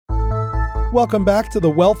Welcome back to the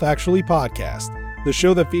Wealth Actually podcast, the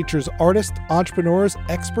show that features artists, entrepreneurs,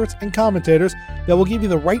 experts, and commentators that will give you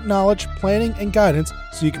the right knowledge, planning, and guidance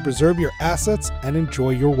so you can preserve your assets and enjoy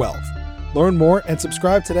your wealth. Learn more and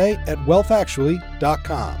subscribe today at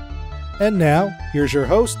wealthactually.com. And now, here's your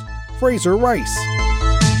host, Fraser Rice.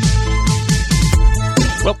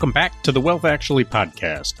 Welcome back to the Wealth Actually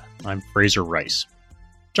podcast. I'm Fraser Rice.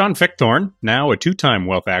 John Fichthorn, now a two-time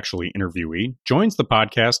Wealth Actually interviewee, joins the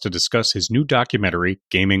podcast to discuss his new documentary,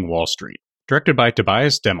 Gaming Wall Street. Directed by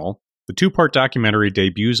Tobias Demmel, the two-part documentary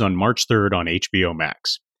debuts on March 3rd on HBO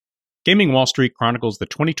Max. Gaming Wall Street chronicles the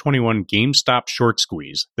 2021 GameStop short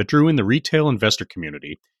squeeze that drew in the retail investor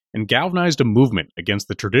community and galvanized a movement against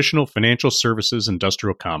the traditional financial services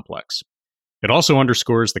industrial complex. It also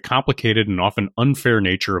underscores the complicated and often unfair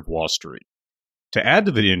nature of Wall Street. To add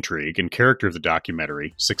to the intrigue and character of the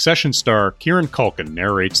documentary, Succession star Kieran Culkin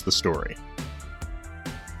narrates the story.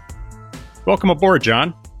 Welcome aboard,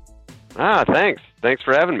 John. Thanks. Thanks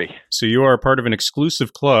for having me. So you are part of an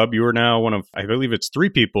exclusive club. You are now one of, I believe it's 3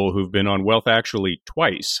 people who've been on Wealth Actually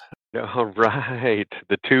twice. All right.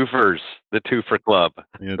 The twofers, the twofer club.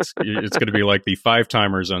 It's going to be like the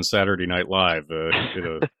 5-timers on Saturday Night Live,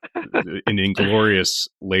 an inglorious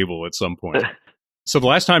label at some point. So the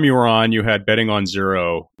last time you were on, you had Betting on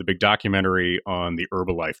Zero, the big documentary on the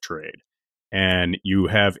Herbalife trade. And you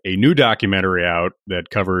have a new documentary out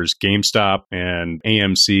that covers GameStop and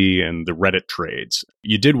AMC and the Reddit trades.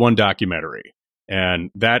 You did one documentary,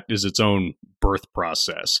 and that is its own birth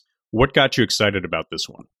process. What got you excited about this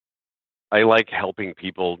one? I like helping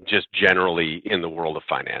people just generally in the world of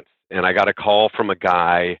finance. And I got a call from a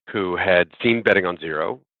guy who had seen Betting on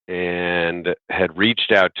Zero and had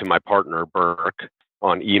reached out to my partner, Burke,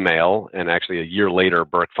 on email. And actually a year later,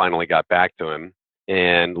 Burke finally got back to him.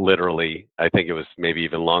 And literally, I think it was maybe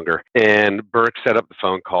even longer. And Burke set up the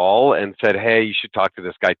phone call and said, hey, you should talk to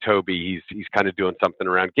this guy, Toby. He's kind of doing something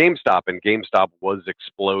around GameStop. And GameStop was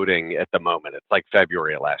exploding at the moment. It's like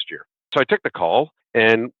February of last year. So I took the call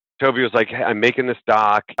and Toby was like, hey, I'm making this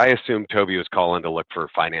doc. I assume Toby was calling to look for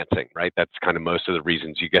financing, right? That's kind of most of the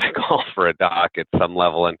reasons you get a call for a doc at some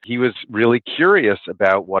level. And he was really curious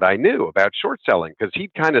about what I knew about short selling because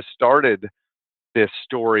he kind of started this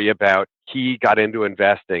story about he got into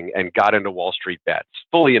investing and got into Wall Street bets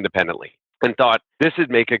fully independently and thought this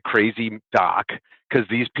would make a crazy doc because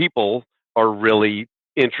these people are really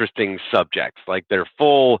interesting subjects. Like they're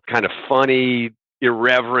full kind of funny,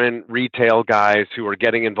 irreverent retail guys who are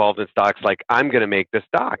getting involved in stocks. Like, I'm going to make this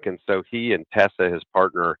doc. And so he and Tessa, his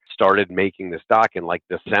partner, started making this doc in like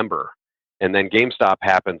December. And then GameStop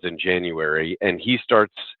happens in January and he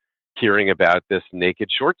starts hearing about this naked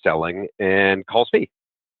short selling and calls me,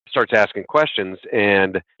 starts asking questions.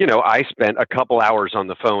 And, I spent a couple hours on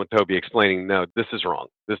the phone with Toby explaining, no, this is wrong.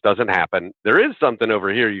 This doesn't happen. There is something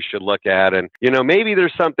over here you should look at. And, maybe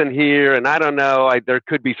there's something here. And I don't know, there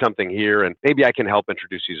could be something here. And maybe I can help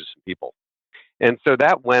introduce you to some people. And so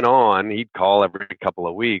that went on. He'd call every couple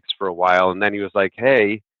of weeks for a while. And then he was like,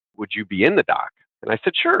 hey, would you be in the doc? And I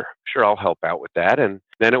said, sure, I'll help out with that. And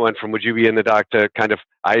then it went from, would you be in the doc to kind of,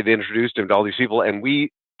 I had introduced him to all these people. And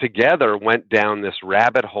we together went down this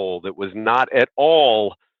rabbit hole that was not at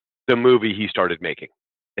all the movie he started making.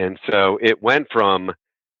 And so it went from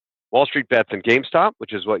Wall Street bets and GameStop,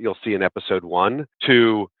 which is what you'll see in episode 1,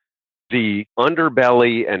 to the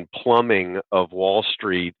underbelly and plumbing of Wall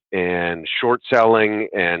Street and short selling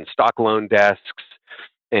and stock loan desks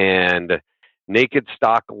and naked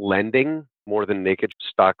stock lending more than naked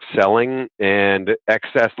stock selling and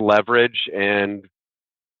excess leverage and,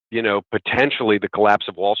 potentially the collapse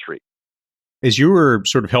of Wall Street. As you were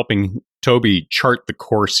sort of helping Toby chart the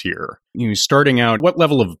course here, starting out, what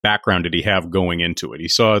level of background did he have going into it? He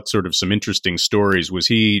saw sort of some interesting stories. Was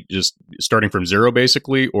he just starting from zero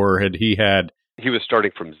basically, or had he had... He was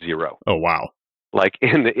starting from zero. Oh, wow. Like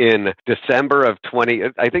in December of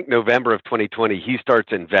November of 2020, he starts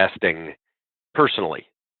investing personally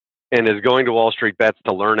and is going to Wall Street bets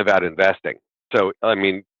to learn about investing. So,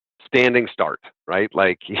 standing start, right?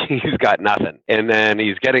 Like he's got nothing. And then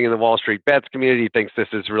he's getting in the Wall Street bets community, thinks this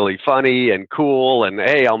is really funny and cool. And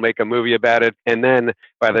hey, I'll make a movie about it. And then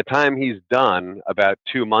by the time he's done about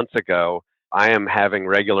 2 months ago, I am having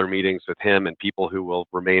regular meetings with him and people who will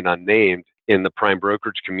remain unnamed in the prime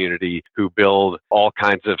brokerage community who build all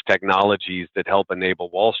kinds of technologies that help enable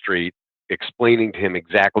Wall Street, explaining to him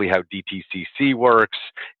exactly how DTCC works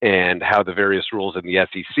and how the various rules in the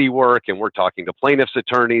SEC work. And we're talking to plaintiffs'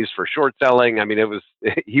 attorneys for short selling.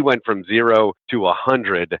 He went from 0 to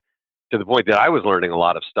 100 to the point that I was learning a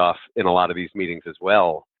lot of stuff in a lot of these meetings as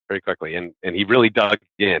well very quickly. And he really dug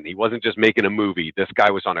in. He wasn't just making a movie. This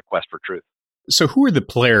guy was on a quest for truth. So who are the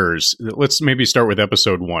players? Let's maybe start with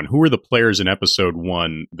episode 1. Who are the players in episode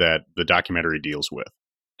 1 that the documentary deals with?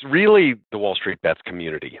 It's really the Wall Street Bets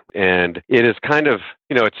community. And it is kind of,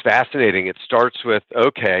 it's fascinating. It starts with,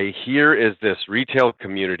 okay, here is this retail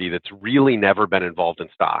community that's really never been involved in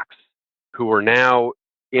stocks, who are now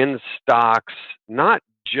in stocks, not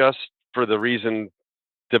just for the reason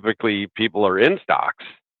typically people are in stocks,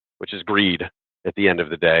 which is greed at the end of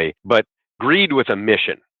the day, but greed with a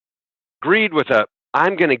mission. Greed with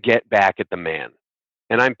I'm going to get back at the man.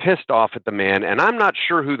 And I'm pissed off at the man, and I'm not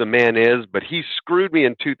sure who the man is, but he screwed me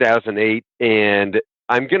in 2008, and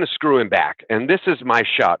I'm going to screw him back. And this is my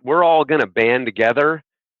shot. We're all going to band together,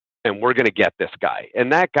 and we're going to get this guy.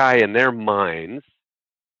 And that guy in their minds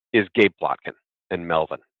is Gabe Plotkin and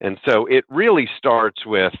Melvin. And so it really starts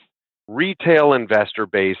with retail investor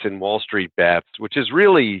base in Wall Street Bets, which is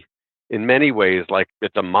really, in many ways, like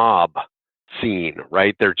it's a mob scene,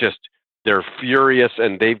 right? They're furious,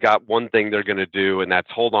 and they've got one thing they're going to do, and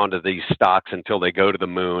that's hold on to these stocks until they go to the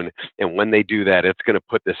moon. And when they do that, it's going to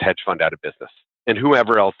put this hedge fund out of business. And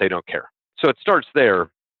whoever else, they don't care. So it starts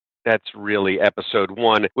there. That's really episode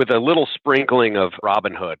 1 with a little sprinkling of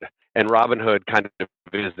Robinhood. And Robinhood kind of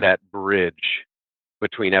is that bridge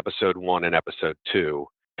between episode 1 and episode 2,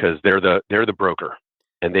 because they're the broker,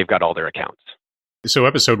 and they've got all their accounts. So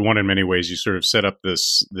episode 1, in many ways, you sort of set up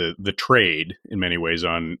the trade in many ways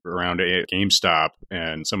around GameStop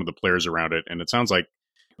and some of the players around it. And it sounds like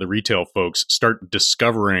the retail folks start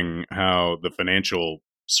discovering how the financial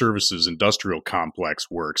services industrial complex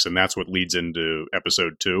works. And that's what leads into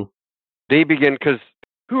episode 2. They begin, because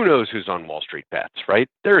who knows who's on Wall Street Bets, right?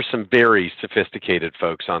 There are some very sophisticated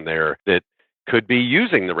folks on there that could be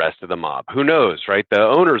using the rest of the mob. Who knows, right? The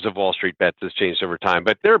owners of Wall Street Bets has changed over time,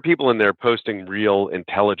 but there are people in there posting real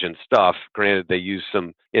intelligent stuff. Granted, they use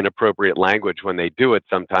some inappropriate language when they do it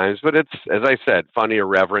sometimes, but it's, as I said, funny,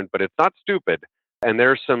 irreverent, but it's not stupid. And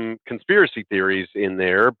there's some conspiracy theories in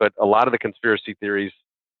there, but a lot of the conspiracy theories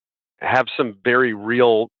have some very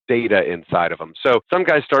real data inside of them. So some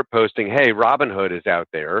guys start posting, hey, Robinhood is out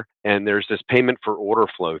there, and there's this payment for order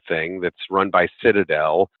flow thing that's run by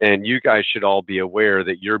Citadel, and you guys should all be aware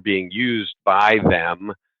that you're being used by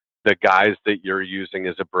them, the guys that you're using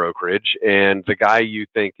as a brokerage, and the guy you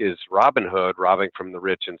think is Robinhood, robbing from the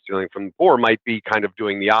rich and stealing from the poor, might be kind of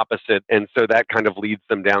doing the opposite. And so that kind of leads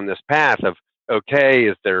them down this path of, okay,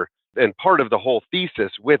 and part of the whole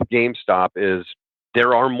thesis with GameStop is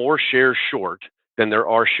there are more shares short than there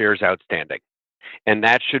are shares outstanding. And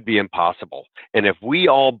that should be impossible. And if we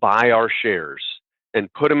all buy our shares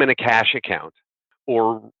and put them in a cash account,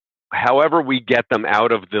 or however we get them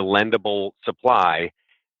out of the lendable supply,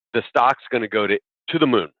 the stock's going to go to the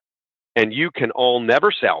moon. And you can all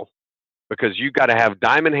never sell, because you got to have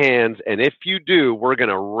diamond hands. And if you do, we're going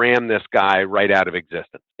to ram this guy right out of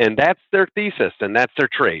existence. And that's their thesis, and that's their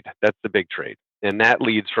trade. That's the big trade. And that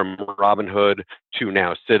leads from Robinhood to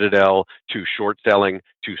now Citadel, to short selling,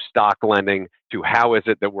 to stock lending, to how is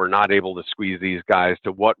it that we're not able to squeeze these guys,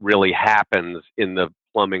 to what really happens in the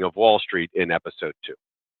plumbing of Wall Street in episode 2.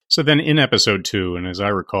 So then in episode 2, and as I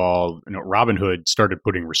recall, Robinhood started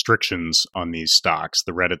putting restrictions on these stocks,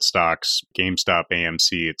 the Reddit stocks, GameStop,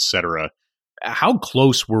 AMC, et cetera. How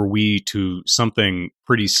close were we to something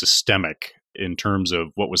pretty systemic in terms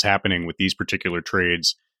of what was happening with these particular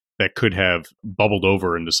trades that could have bubbled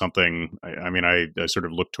over into something? I sort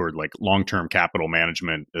of look toward like long-term capital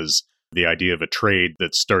management as the idea of a trade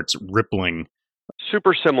that starts rippling.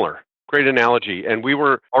 Super similar. Great analogy. And we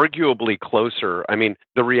were arguably closer. I mean,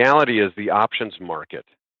 the reality is the options market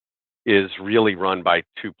is really run by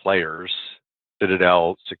 2 players,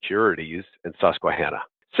 Citadel Securities and Susquehanna.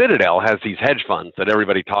 Citadel has these hedge funds that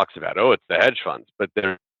everybody talks about. Oh, it's the hedge funds. But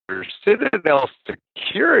there's Citadel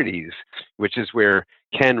Securities, which is where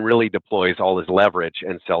Ken really deploys all his leverage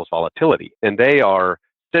and sells volatility. And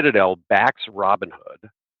Citadel backs Robinhood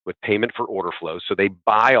with payment for order flow. So they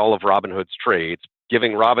buy all of Robinhood's trades,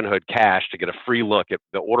 giving Robinhood cash to get a free look at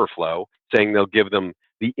the order flow, saying they'll give them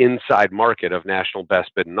the inside market of national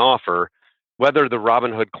best bid and offer. Whether the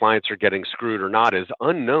Robinhood clients are getting screwed or not is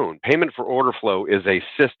unknown. Payment for order flow is a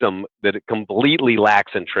system that it completely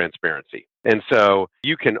lacks in transparency. And so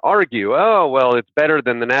you can argue, oh, well, it's better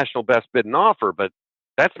than the national best bid and offer, but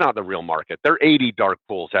that's not the real market. There are 80 dark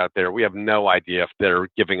pools out there. We have no idea if they're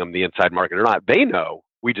giving them the inside market or not. They know.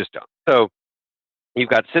 We just don't. So you've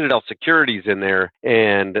got Citadel Securities in there,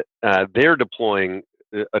 and they're deploying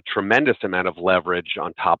a tremendous amount of leverage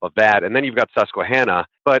on top of that. And then you've got Susquehanna,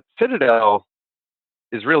 but Citadel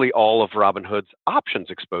is really all of Robinhood's options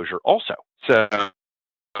exposure also.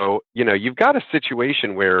 So, you've got a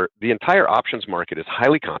situation where the entire options market is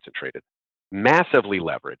highly concentrated. massively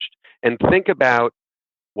leveraged. And think about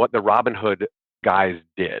what the Robinhood guys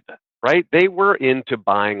did, right? They were into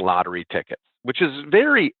buying lottery tickets, which is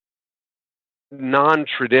very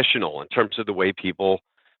non-traditional in terms of the way people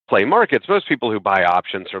play markets. Most people who buy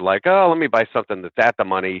options are like, oh, let me buy something that's at the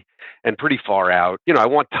money and pretty far out. I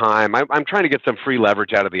want time. I'm trying to get some free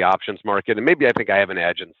leverage out of the options market, and maybe I think I have an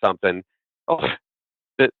edge in something. Oh,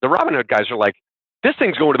 the Robinhood guys are like, this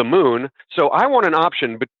thing's going to the moon, so I want an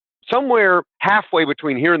option, but somewhere halfway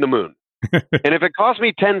between here and the moon. And if it costs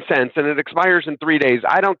me 10 cents and it expires in 3 days,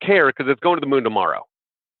 I don't care because it's going to the moon tomorrow.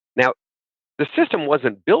 Now, the system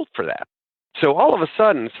wasn't built for that. So all of a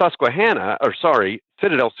sudden,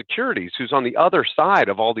 Citadel Securities, who's on the other side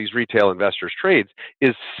of all these retail investors' trades,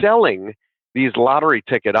 is selling these lottery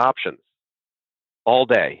ticket options all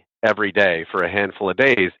day, every day for a handful of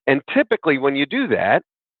days. And typically when you do that,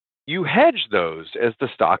 you hedge those as the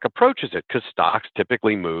stock approaches it, because stocks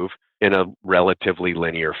typically move in a relatively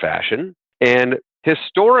linear fashion. And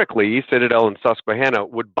historically, Citadel and Susquehanna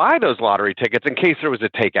would buy those lottery tickets in case there was a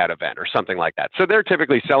takeout event or something like that. So they're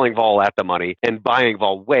typically selling vol at the money and buying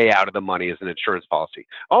vol way out of the money as an insurance policy.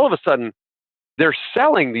 All of a sudden, they're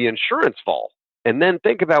selling the insurance vol. And then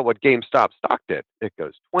think about what GameStop stock did. It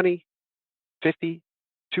goes 20, 50,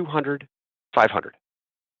 200, 500.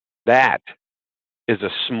 That is a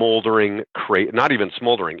smoldering crater, not even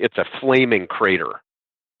smoldering, it's a flaming crater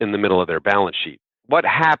in the middle of their balance sheet. What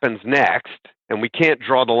happens next, and we can't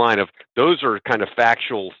draw the line of, those are kind of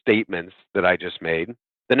factual statements that I just made.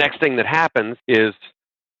 The next thing that happens is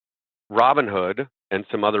Robinhood and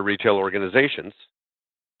some other retail organizations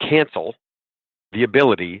cancel the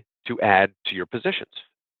ability to add to your positions.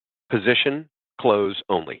 Position close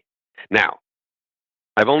only. Now,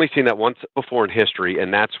 I've only seen that once before in history,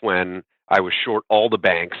 and that's when I was short all the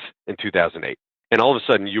banks in 2008. And all of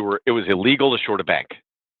a sudden, it was illegal to short a bank.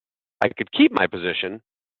 I could keep my position,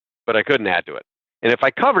 but I couldn't add to it. And if I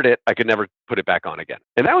covered it, I could never put it back on again.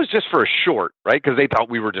 And that was just for a short, right? Because they thought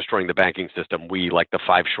we were destroying the banking system. We, like the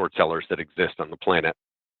 5 short sellers that exist on the planet.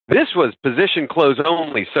 This was position close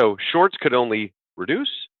only. So shorts could only reduce,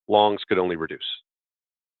 longs could only reduce.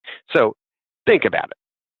 So think about it.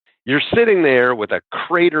 You're sitting there with a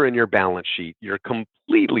crater in your balance sheet. You're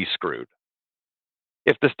completely screwed.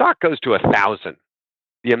 If the stock goes to 1,000,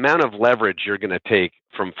 the amount of leverage you're going to take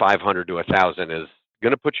from 500 to 1,000 is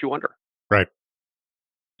going to put you under. Right.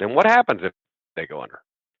 And what happens if they go under?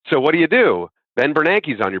 So what do? Ben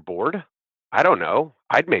Bernanke's on your board. I don't know.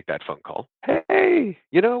 I'd make that phone call. Hey,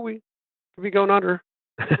 we could be going under.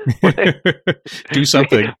 Do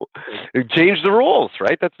something. Change the rules,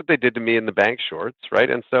 right? That's what they did to me in the bank shorts, right?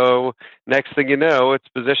 And so next thing you know, it's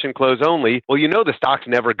position close only. Well, the stock's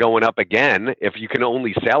never going up again if you can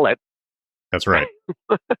only sell it. That's right.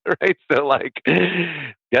 Right? So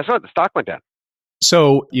guess what? The stock went down.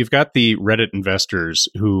 So you've got the Reddit investors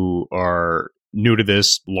who are new to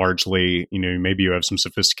this largely. Maybe you have some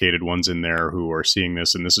sophisticated ones in there who are seeing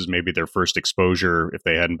this, and this is maybe their first exposure if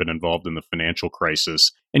they hadn't been involved in the financial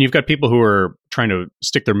crisis. And you've got people who are trying to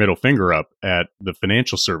stick their middle finger up at the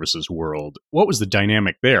financial services world. What was the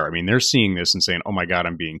dynamic there? I mean, they're seeing this and saying, oh my God,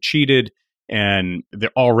 I'm being cheated. And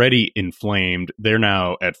they're already inflamed. They're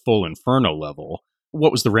now at full inferno level.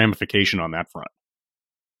 What was the ramification on that front?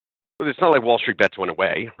 It's not like Wall Street Bets went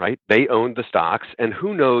away, right? They owned the stocks, and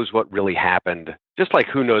who knows what really happened, just like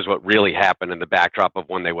who knows what really happened in the backdrop of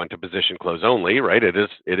when they went to position close only, right? It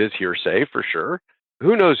is hearsay for sure.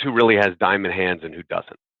 Who knows who really has diamond hands and who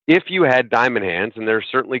doesn't? If you had diamond hands, and there's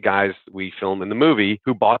certainly guys we film in the movie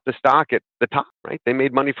who bought the stock at the top, right? They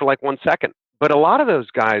made money for like 1 second. But a lot of those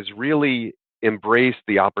guys really embraced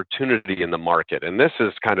the opportunity in the market. And this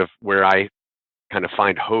is kind of where I kind of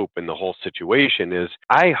find hope in the whole situation is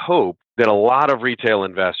I hope that a lot of retail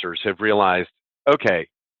investors have realized, okay,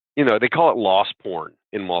 they call it loss porn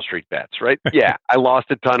in Wall Street Bets, right? Yeah, I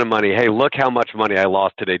lost a ton of money. Hey, look how much money I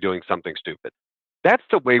lost today doing something stupid. That's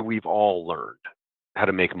the way we've all learned how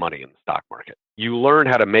to make money in the stock market. You learn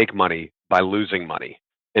how to make money by losing money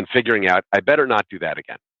and figuring out, I better not do that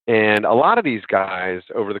again. And a lot of these guys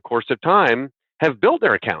over the course of time have built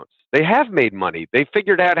their accounts. They have made money. They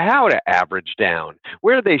figured out how to average down,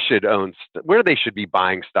 where they should be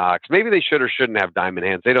buying stocks. Maybe they should or shouldn't have diamond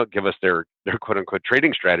hands. They don't give us their quote unquote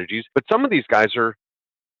trading strategies. But some of these guys are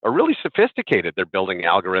really sophisticated. They're building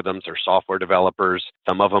algorithms. They're software developers.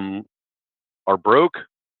 Some of them are broke.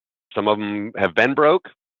 Some of them have been broke.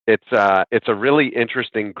 It's a really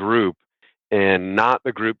interesting group, and not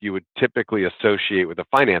the group you would typically associate with a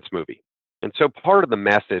finance movie. And so part of the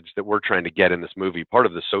message that we're trying to get in this movie, part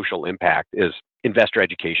of the social impact, is investor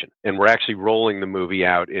education. And we're actually rolling the movie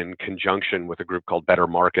out in conjunction with a group called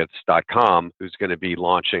BetterMarkets.com, who's going to be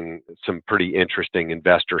launching some pretty interesting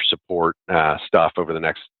investor support stuff over the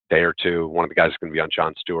next day or two. One of the guys is going to be on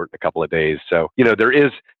Jon Stewart in a couple of days. So, there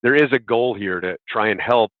is a goal here to try and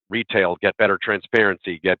help retail get better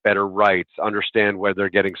transparency, get better rights, understand where they're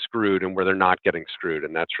getting screwed and where they're not getting screwed.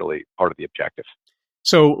 And that's really part of the objective.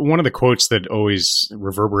 So one of the quotes that always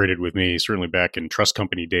reverberated with me, certainly back in trust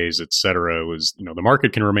company days, et cetera, was, the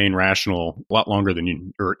market can remain rational a lot longer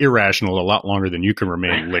than or irrational a lot longer than you can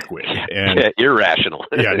remain liquid. And irrational.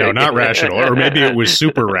 Yeah, no, not rational. Or maybe it was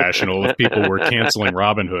super rational if people were canceling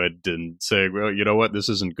Robinhood and saying, well, you know what, this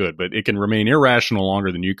isn't good. But it can remain irrational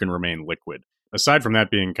longer than you can remain liquid. Aside from that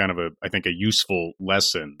being kind of I think a useful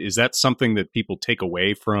lesson, is that something that people take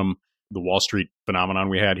away from the Wall Street phenomenon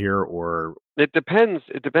we had here, or? It depends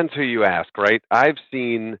who you ask, right? I've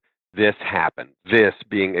seen this happen, this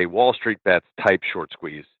being a Wall Street Bets type short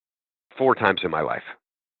squeeze 4 times in my life.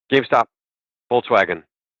 GameStop, Volkswagen,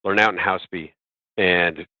 Lernout and Houseby,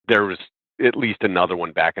 and there was at least another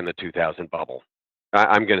one back in the 2000 bubble.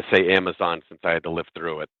 I'm going to say Amazon since I had to live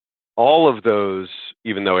through it. All of those,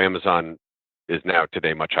 even though Amazon is now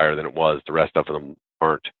today much higher than it was, the rest of them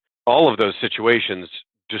aren't. All of those situations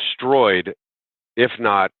destroyed, if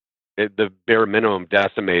not at the bare minimum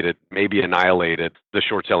decimated, maybe annihilated the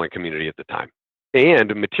short selling community at the time,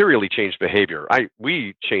 and materially changed behavior.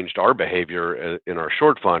 We changed our behavior in our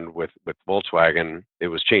short fund with Volkswagen. It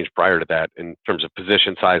was changed prior to that in terms of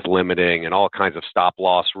position size limiting and all kinds of stop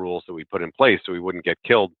loss rules that we put in place so we wouldn't get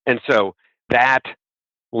killed. And so that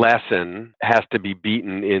lesson has to be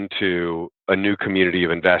beaten into a new community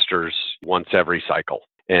of investors once every cycle.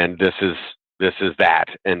 And this is that.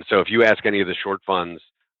 And so if you ask any of the short funds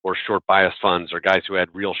or short bias funds or guys who had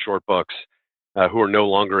real short books who are no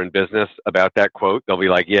longer in business about that quote, they'll be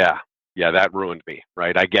like, yeah, that ruined me,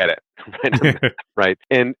 right? I get it, right?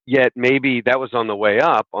 And yet maybe that was on the way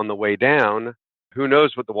up. On the way down, who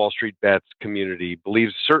knows what the Wall Street Bets community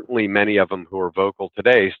believes. Certainly many of them who are vocal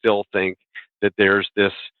today still think that there's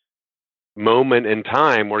this moment in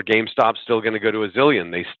time where GameStop's still going to go to a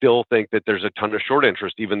zillion. They still think that there's a ton of short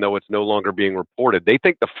interest, even though it's no longer being reported. They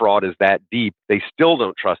think the fraud is that deep. They still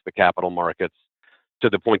don't trust the capital markets to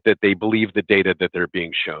the point that they believe the data that they're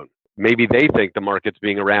being shown. Maybe they think the market's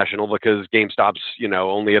being irrational because GameStop's,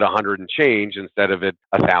 only at 100 and change instead of at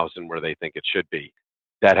 1,000 where they think it should be.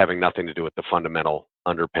 That having nothing to do with the fundamental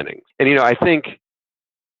underpinnings. And, I think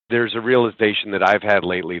there's a realization that I've had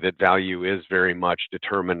lately that value is very much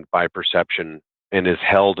determined by perception and is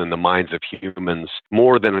held in the minds of humans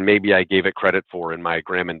more than maybe I gave it credit for in my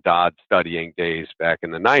Graham and Dodd studying days back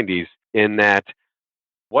in the 90s, in that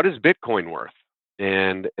what is Bitcoin worth?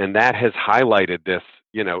 And that has highlighted this,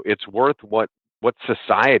 it's worth what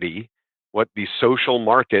society, what the social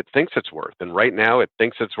market thinks it's worth. And right now it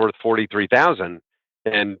thinks it's worth 43,000,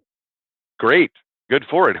 and great. Good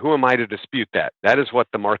for it. Who am I to dispute that? That is what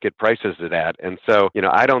the market prices it at. And so,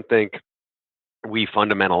 I don't think we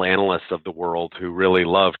fundamental analysts of the world who really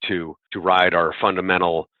love to ride our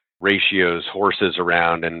fundamental ratios horses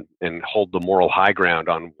around and hold the moral high ground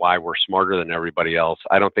on why we're smarter than everybody else,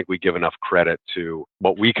 I don't think we give enough credit to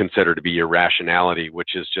what we consider to be irrationality,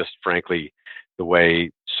 which is just frankly the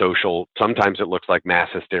way sometimes it looks like mass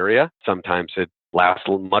hysteria. Sometimes it lasts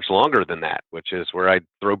much longer than that, which is where I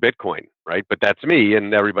throw Bitcoin, right? But that's me,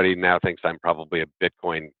 and everybody now thinks I'm probably a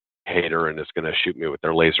Bitcoin hater and is going to shoot me with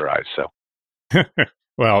their laser eyes. So,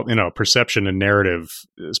 well, perception and narrative,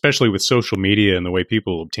 especially with social media and the way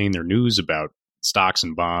people obtain their news about stocks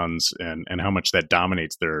and bonds and how much that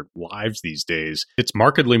dominates their lives these days, it's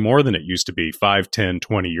markedly more than it used to be 5, 10,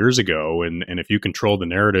 20 years ago. And if you control the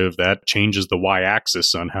narrative, that changes the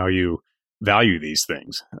y-axis on how you value these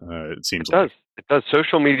things. It seems like. It does.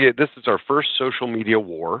 Social media, this is our first social media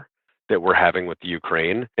war that we're having with the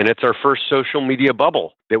Ukraine, and it's our first social media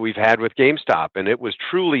bubble that we've had with GameStop. And it was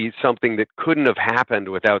truly something that couldn't have happened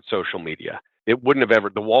without social media. It wouldn't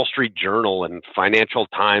have the Wall Street Journal and Financial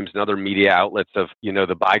Times and other media outlets of,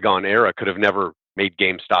 the bygone era could have never made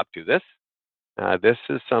GameStop do this. This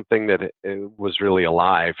is something that was really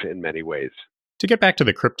alive in many ways. To get back to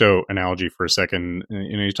the crypto analogy for a second,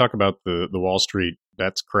 you talk about the Wall Street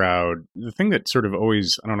Bets crowd. The thing that sort of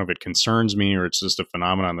always, I don't know if it concerns me or it's just a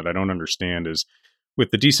phenomenon that I don't understand, is with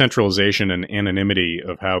the decentralization and anonymity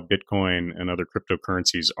of how Bitcoin and other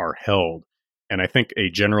cryptocurrencies are held, and I think a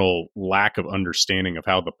general lack of understanding of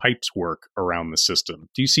how the pipes work around the system.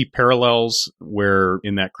 Do you see parallels where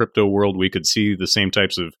in that crypto world we could see the same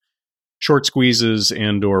types of short squeezes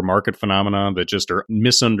and or market phenomena that just are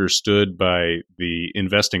misunderstood by the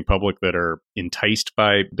investing public that are enticed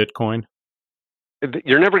by Bitcoin?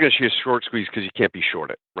 You're never going to see a short squeeze because you can't be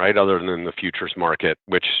short it, right? Other than the futures market,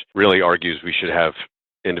 which really argues we should have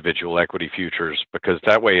individual equity futures, because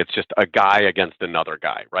that way it's just a guy against another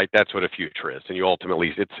guy, right? That's what a future is. And you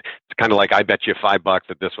ultimately, it's kind of like, I bet you $5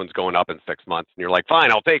 that this one's going up in 6 months. And you're like,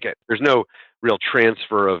 fine, I'll take it. There's no real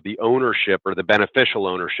transfer of the ownership or the beneficial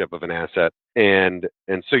ownership of an asset. And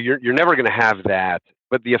so you're never going to have that,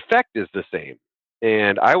 but the effect is the same.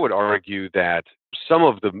 And I would argue that some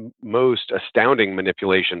of the most astounding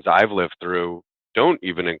manipulations I've lived through don't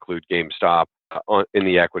even include GameStop in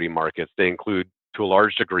the equity markets. They include, to a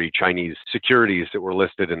large degree, Chinese securities that were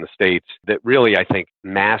listed in the States that really, I think,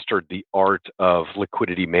 mastered the art of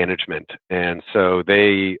liquidity management. And so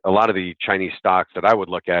a lot of the Chinese stocks that I would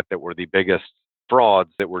look at that were the biggest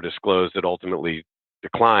frauds that were disclosed that ultimately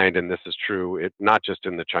declined, and this is true not just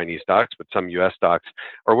in the Chinese stocks, but some US stocks,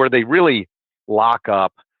 are where they really lock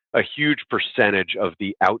up a huge percentage of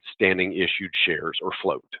the outstanding issued shares or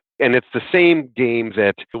float. And it's the same game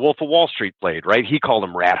that the Wolf of Wall Street played, right? He called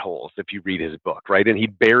them rat holes if you read his book, right? And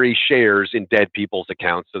he'd bury shares in dead people's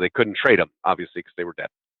accounts so they couldn't trade them, obviously, because they were dead.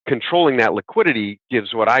 Controlling that liquidity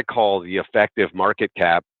gives what I call the effective market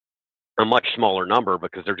cap a much smaller number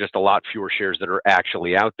because there are just a lot fewer shares that are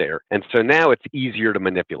actually out there. And so now it's easier to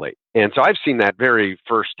manipulate. And so I've seen that very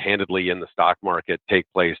first-handedly in the stock market take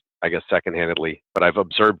place, I guess second-handedly, but I've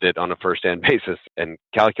observed it on a first-hand basis and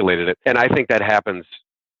calculated it. And I think that happens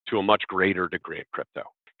to a much greater degree in crypto,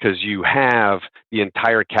 because you have the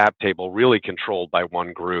entire cap table really controlled by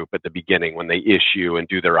one group at the beginning when they issue and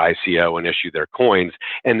do their ICO and issue their coins,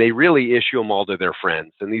 and they really issue them all to their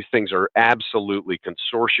friends. And these things are absolutely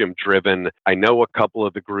consortium driven. I know a couple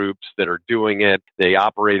of the groups that are doing it. They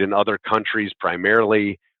operate in other countries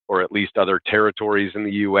primarily, or at least other territories in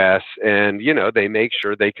the US. And, they make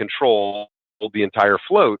sure they control the entire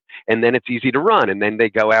float, and then it's easy to run. And then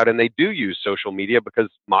they go out and they do use social media because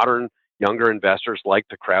modern younger investors like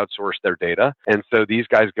to crowdsource their data. And so these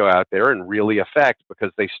guys go out there and really affect,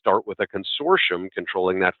 because they start with a consortium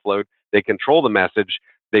controlling that float. They control the message.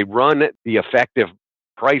 They run the effective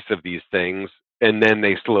price of these things, and then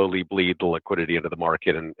they slowly bleed the liquidity into the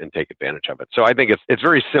market and take advantage of it. So I think it's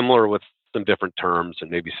very similar with some different terms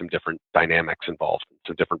and maybe some different dynamics involved,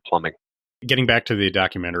 some different plumbing. Getting back to the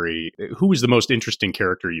documentary, who was the most interesting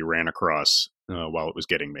character you ran across while it was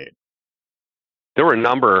getting made? There were a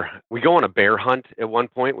number. We go on a bear hunt at one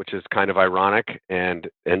point, which is kind of ironic and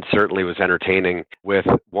certainly was entertaining, with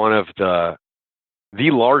one of the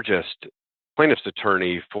largest plaintiff's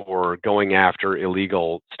attorney for going after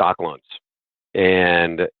illegal stock loans.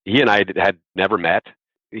 And he and I had never met.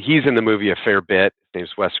 He's in the movie a fair bit. His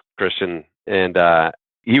name's Wes Christian. And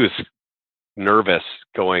he was nervous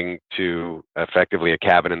going to effectively a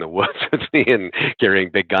cabin in the woods with me and carrying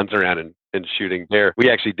big guns around and shooting bear.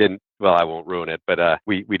 We actually didn't. Well, I won't ruin it, but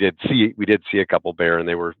we did see a couple bear, and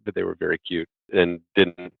they were very cute and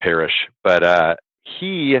didn't perish. But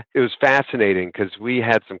it was fascinating because we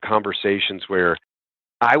had some conversations where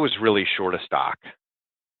I was really short a stock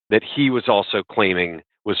that he was also claiming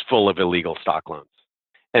was full of illegal stock loans,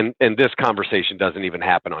 and this conversation doesn't even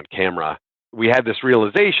happen on camera. We had this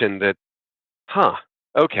realization that,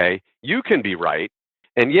 okay, you can be right.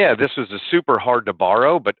 And yeah, this was a super hard to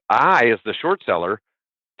borrow, but I, as the short seller,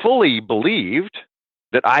 fully believed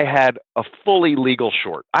that I had a fully legal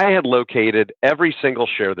short. I had located every single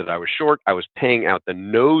share that I was short. I was paying out the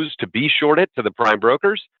nose to be short it to the prime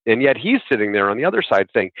brokers. And yet he's sitting there on the other side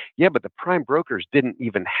saying, yeah, but the prime brokers didn't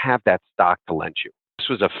even have that stock to lend you. This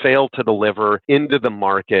was a fail to deliver into the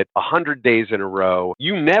market 100 days in a row.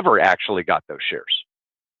 You never actually got those shares.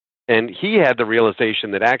 And he had the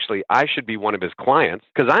realization that actually I should be one of his clients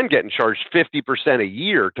because I'm getting charged 50% a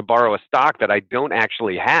year to borrow a stock that I don't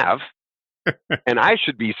actually have. And I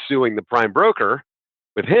should be suing the prime broker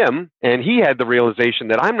with him. And he had the realization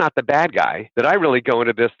that I'm not the bad guy, that I really go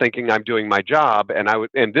into this thinking I'm doing my job.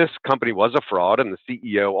 And this company was a fraud, and the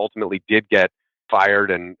CEO ultimately did get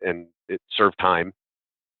fired and it served time.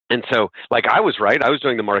 And so, I was right. I was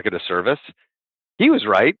doing the market a service. He was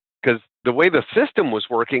right, because the way the system was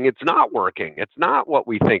working, it's not working. It's not what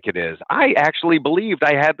we think it is. I actually believed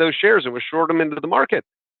I had those shares and was short them into the market.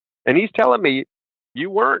 And he's telling me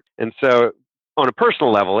you weren't. And so on a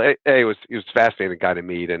personal level, he was a fascinating guy to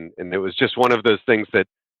meet. And it was just one of those things that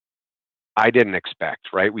I didn't expect,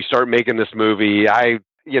 right? We start making this movie. I'm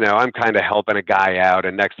kind of helping a guy out.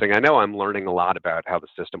 And next thing I know, I'm learning a lot about how the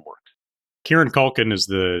system works. Kieran Culkin is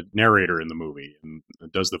the narrator in the movie and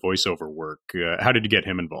does the voiceover work. How did you get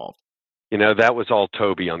him involved? That was all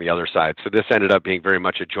Tobii on the other side. So this ended up being very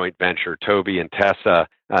much a joint venture. Tobii and Tessa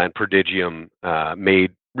and Prodigium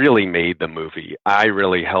really made the movie. I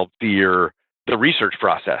really helped steer the research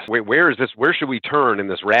process. Where is this? Where should we turn in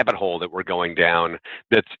this rabbit hole that we're going down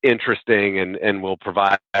that's interesting and will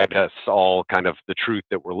provide us all kind of the truth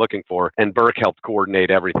that we're looking for? And Burke helped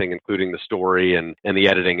coordinate everything, including the story and the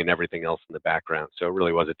editing and everything else in the background. So it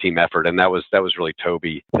really was a team effort. And that was really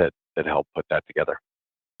Tobii that helped put that together.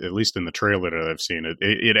 At least in the trailer that I've seen,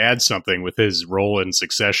 it adds something with his role in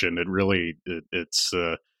Succession. It's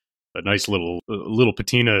a nice little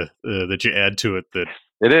patina that you add to it. That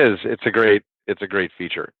it is. It's a great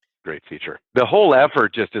feature. Great feature. The whole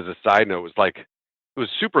effort, just as a side note, it was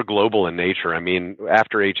super global in nature. I mean,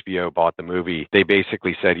 after HBO bought the movie, they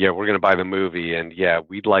basically said, "Yeah, we're going to buy the movie, and yeah,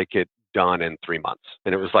 we'd like it done in 3 months."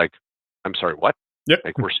 And it was like, "I'm sorry, what?" Yep.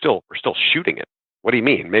 Like we're still shooting it. What do you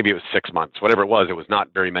mean? Maybe it was 6 months, whatever it was. It was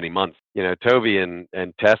not very many months. Tobii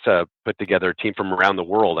and Tessa put together a team from around the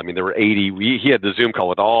world. I mean, there were 80. He had the Zoom call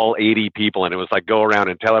with all 80 people, and it was like, go around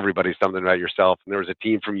and tell everybody something about yourself. And there was a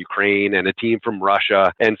team from Ukraine and a team from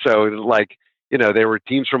Russia. And so there were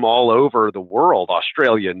teams from all over the world,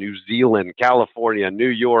 Australia, New Zealand, California, New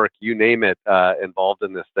York, you name it, involved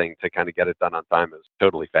in this thing to kind of get it done on time. It was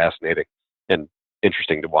totally fascinating and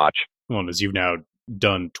interesting to watch. Well, and as you've now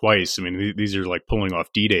done twice, I mean, these are like pulling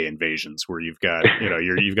off D-Day invasions where you've got,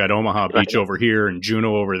 you've got Omaha Beach over here and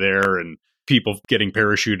Juneau over there and people getting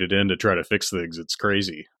parachuted in to try to fix things. It's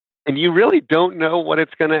crazy. And you really don't know what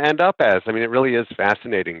it's going to end up as. I mean, it really is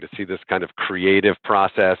fascinating to see this kind of creative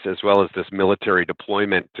process as well as this military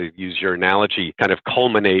deployment, to use your analogy, kind of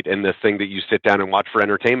culminate in this thing that you sit down and watch for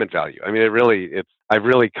entertainment value. I mean, I've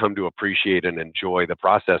really come to appreciate and enjoy the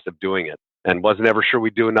process of doing it. And wasn't ever sure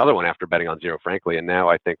we'd do another one after betting on zero, frankly. And now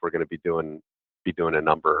I think we're going to be doing a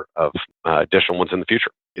number of additional ones in the future.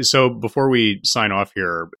 So before we sign off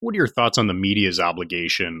here, what are your thoughts on the media's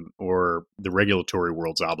obligation or the regulatory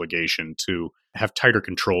world's obligation to have tighter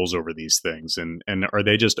controls over these things? And are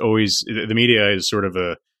they just always, the media is sort of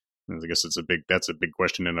I guess that's a big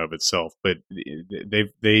question in and of itself, but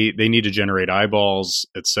they need to generate eyeballs,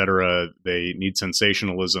 etc. They need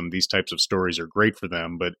sensationalism. These types of stories are great for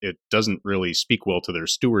them, but it doesn't really speak well to their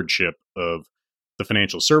stewardship of the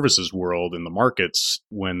financial services world and the markets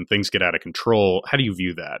when things get out of control. How do you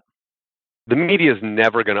view that? The media is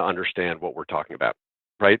never going to understand what we're talking about,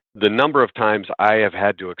 right? The number of times I have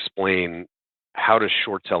had to explain how does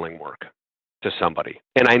short selling work to somebody,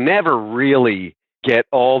 and I never really get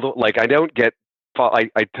I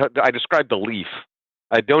describe the leaf.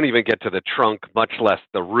 I don't even get to the trunk, much less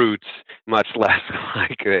the roots, much less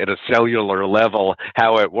like at a cellular level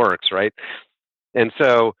how it works, right? And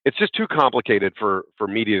so it's just too complicated for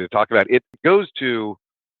media to talk about. It goes to,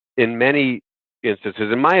 in many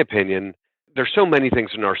instances, in my opinion, there's so many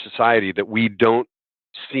things in our society that we don't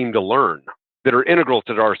seem to learn that are integral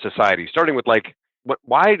to our society, starting with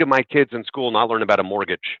why do my kids in school not learn about a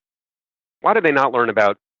mortgage? Why do they not learn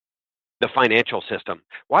about the financial system?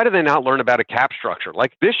 Why do they not learn about a cap structure?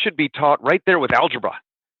 Like, this should be taught right there with algebra.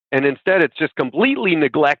 And instead, it's just completely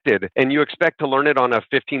neglected, and you expect to learn it on a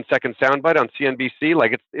 15-second soundbite on CNBC.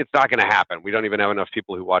 Like, it's not going to happen. We don't even have enough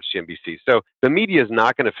people who watch CNBC. So the media is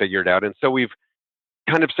not going to figure it out. And so we've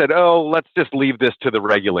kind of said, oh, let's just leave this to the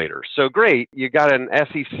regulators. So great, you got an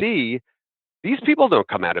SEC. These people don't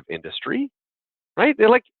come out of industry, right? They're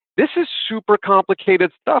like, this is super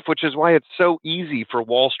complicated stuff, which is why it's so easy for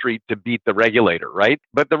Wall Street to beat the regulator, right?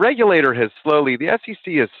 But the regulator the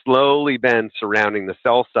SEC has slowly been surrounding the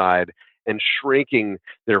sell side and shrinking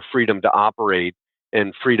their freedom to operate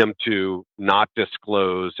and freedom to not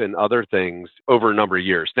disclose and other things over a number of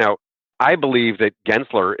years. Now, I believe that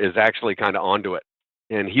Gensler is actually kind of onto it.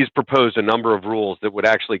 And he's proposed a number of rules that would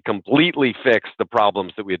actually completely fix the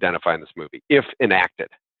problems that we identify in this movie, if enacted.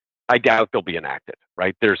 I doubt they'll be enacted,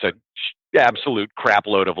 right? There's a absolute crap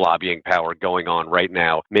load of lobbying power going on right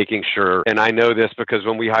now, making sure, and I know this because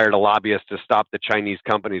when we hired a lobbyist to stop the Chinese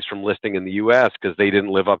companies from listing in the U.S. because they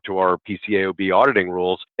didn't live up to our PCAOB auditing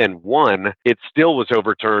rules and won, it still was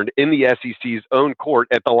overturned in the SEC's own court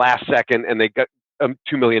at the last second, and they got a $2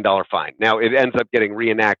 million fine. Now, it ends up getting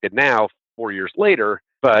reenacted now, 4 years later,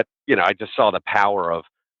 but, I just saw the power of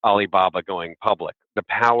Alibaba going public, the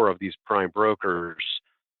power of these prime brokers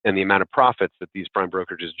and the amount of profits that these prime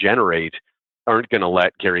brokerages generate aren't going to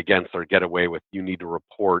let Gary Gensler get away with, you need to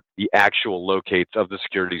report the actual locates of the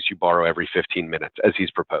securities you borrow every 15 minutes, as he's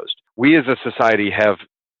proposed. We as a society have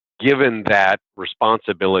given that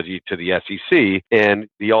responsibility to the SEC, and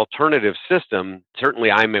the alternative system, certainly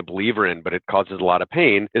I'm a believer in, but it causes a lot of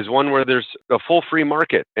pain, is one where there's a full free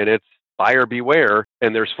market, and it's buyer beware,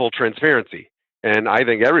 and there's full transparency. And I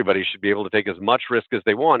think everybody should be able to take as much risk as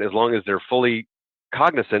they want as long as they're fully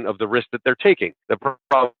cognizant of the risk that they're taking. The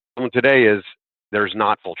problem today is there's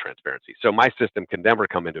not full transparency. So my system can never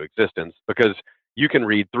come into existence because you can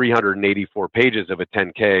read 384 pages of a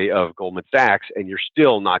 10K of Goldman Sachs and you're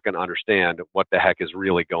still not going to understand what the heck is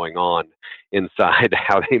really going on inside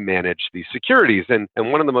how they manage these securities. And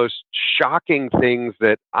one of the most shocking things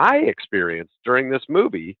that I experienced during this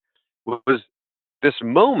movie was this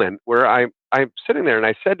moment where I'm sitting there and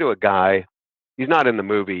I said to a guy, he's not in the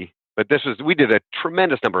movie, but we did a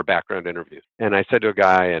tremendous number of background interviews. And I said to a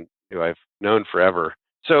guy and who I've known forever,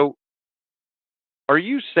 so are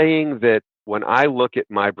you saying that when I look at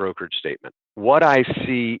my brokerage statement, what I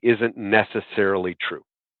see isn't necessarily true?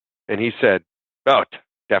 And he said, oh,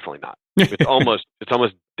 definitely not. It's almost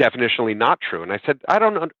definitionally not true. And I said, I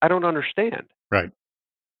don't understand. Right.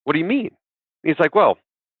 What do you mean? And he's like, well,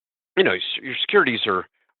 your securities are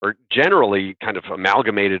generally kind of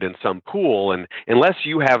amalgamated in some pool, and unless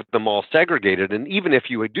you have them all segregated, and even if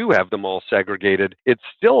you do have them all segregated, it's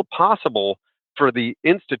still possible for the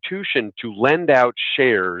institution to lend out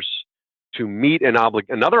shares to meet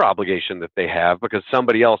another obligation that they have because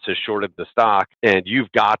somebody else has shorted the stock and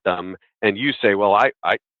you've got them, and you say, well,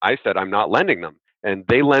 I said I'm not lending them, and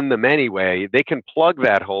they lend them anyway. They can plug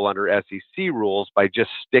that hole under SEC rules by just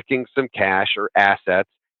sticking some cash or assets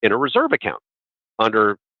in a reserve account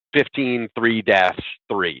under 15.3-3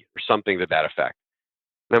 or something to that effect.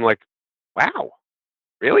 And I'm like, wow,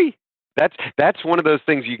 really? That's one of those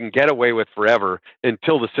things you can get away with forever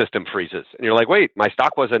until the system freezes. And you're like, wait, my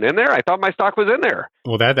stock wasn't in there? I thought my stock was in there.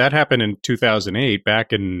 Well, that happened in 2008.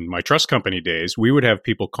 Back in my trust company days, we would have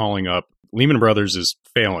people calling up, Lehman Brothers is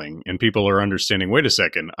failing, and people are understanding, wait a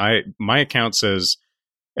second, my account says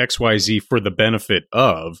XYZ for the benefit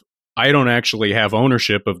of, I don't actually have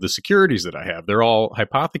ownership of the securities that I have. They're all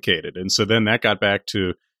hypothecated. And so then that got back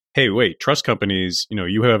to, hey, wait, trust companies,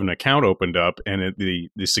 you have an account opened up and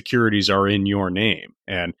the securities are in your name.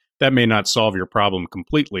 And that may not solve your problem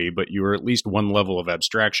completely, but you're at least one level of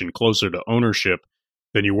abstraction closer to ownership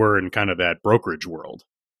than you were in kind of that brokerage world.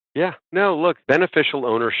 Yeah. No, look, beneficial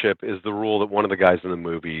ownership is the rule that one of the guys in the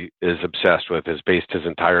movie is obsessed with, has based his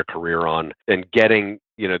entire career on. And getting,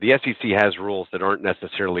 the SEC has rules that aren't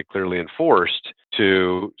necessarily clearly enforced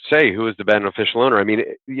to say who is the beneficial owner. I mean,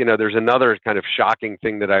 there's another kind of shocking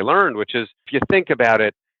thing that I learned, which is if you think about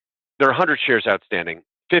it, there are 100 shares outstanding.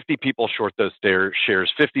 50 people short those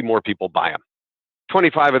shares, 50 more people buy them.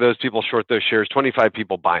 25 of those people short those shares, 25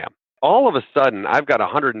 people buy them. All of a sudden, I've got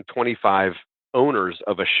 125 owners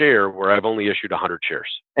of a share where I've only issued 100 shares.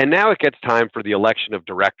 And now it gets time for the election of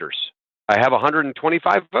directors. I have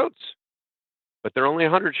 125 votes, but there are only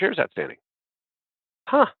 100 shares outstanding.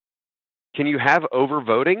 Can you have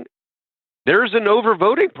overvoting? There's an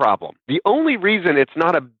overvoting problem. The only reason it's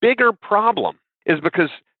not a bigger problem is because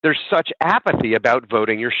there's such apathy about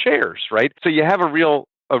voting your shares, right? So you have a real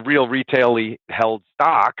retail-y held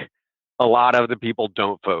stock. A lot of the people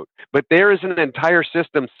don't vote. But there is an entire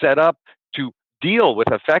system set up to deal with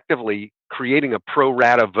effectively creating a pro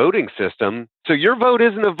rata voting system. So your vote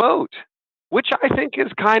isn't a vote, which I think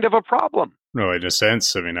is kind of a problem. No, in a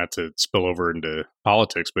sense, I mean, not to spill over into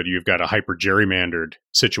politics, but you've got a hyper gerrymandered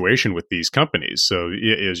situation with these companies. So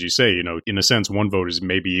as you say, in a sense, one vote is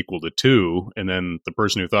maybe equal to two. And then the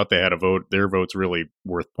person who thought they had a vote, their vote's really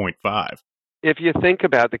worth 0.5. If you think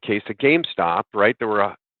about the case of GameStop, right, there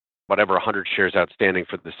were 100 shares outstanding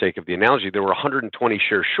for the sake of the analogy, there were 120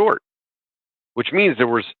 shares short, which means there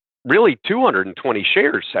was really 220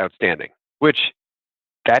 shares outstanding, which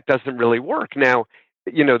that doesn't really work. Now,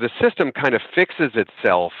 the system kind of fixes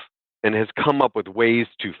itself and has come up with ways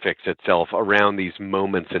to fix itself around these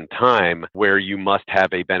moments in time where you must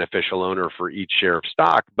have a beneficial owner for each share of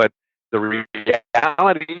stock. But the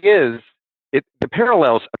reality is, the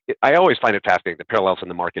parallels, I always find it fascinating, the parallels in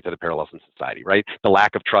the market to the parallels in society, right? The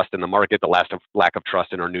lack of trust in the market, the lack of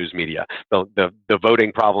trust in our news media, the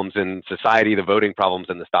voting problems in society, the voting problems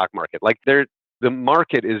in the stock market. Like the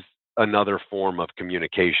market is another form of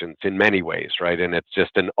communications in many ways, right? And it's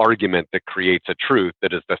just an argument that creates a truth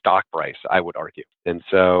that is the stock price, I would argue. And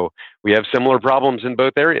so we have similar problems in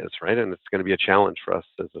both areas, right? And it's going to be a challenge for us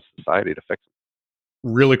as a society to fix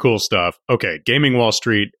them. Really cool stuff. Okay, Gaming Wall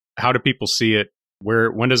Street. How do people see it?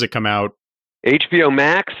 When does it come out? HBO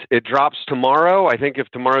Max, it drops tomorrow. I think if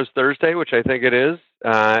tomorrow's Thursday, which I think it is,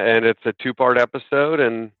 and it's a 2-part episode.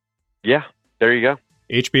 And yeah, there you go.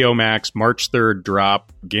 HBO Max, March 3rd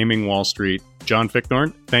drop, Gaming Wall Street. John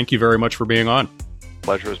Fickthorn, thank you very much for being on.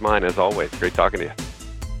 Pleasure is mine, as always. Great talking to you.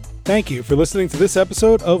 Thank you for listening to this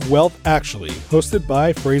episode of Wealth Actually, hosted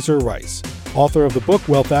by Fraser Rice, author of the book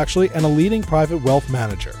Wealth Actually and a leading private wealth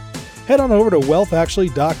manager. Head on over to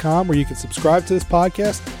wealthactually.com where you can subscribe to this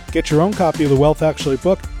podcast, get your own copy of the Wealth Actually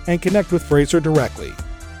book, and connect with Fraser directly.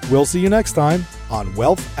 We'll see you next time on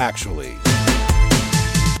Wealth Actually.